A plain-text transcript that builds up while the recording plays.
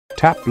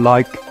Tap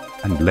like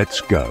and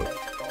let's go.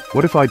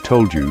 What if I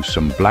told you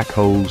some black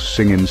holes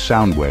sing in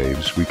sound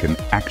waves we can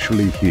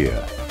actually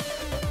hear?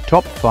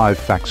 Top 5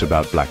 facts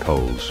about black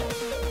holes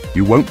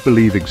you won't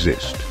believe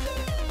exist.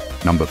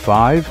 Number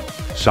 5,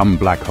 some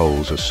black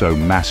holes are so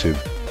massive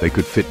they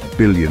could fit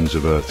billions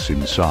of Earths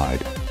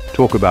inside.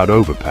 Talk about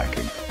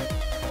overpacking.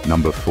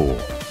 Number 4,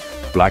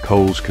 black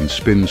holes can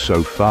spin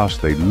so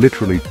fast they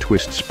literally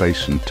twist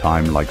space and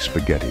time like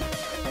spaghetti.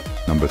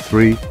 Number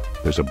 3,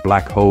 there's a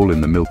black hole in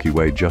the Milky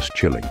Way just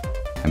chilling,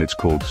 and it's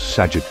called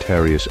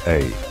Sagittarius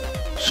A,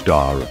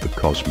 star of the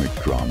cosmic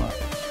drama.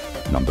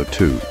 Number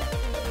 2,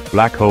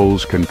 black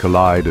holes can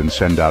collide and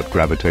send out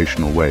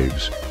gravitational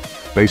waves,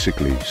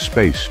 basically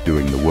space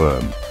doing the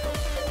worm.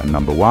 And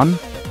number 1,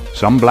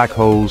 some black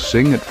holes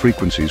sing at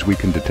frequencies we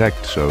can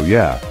detect, so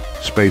yeah,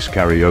 space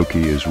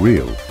karaoke is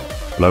real.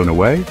 Blown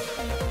away?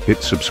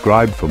 Hit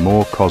subscribe for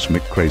more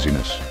cosmic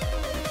craziness.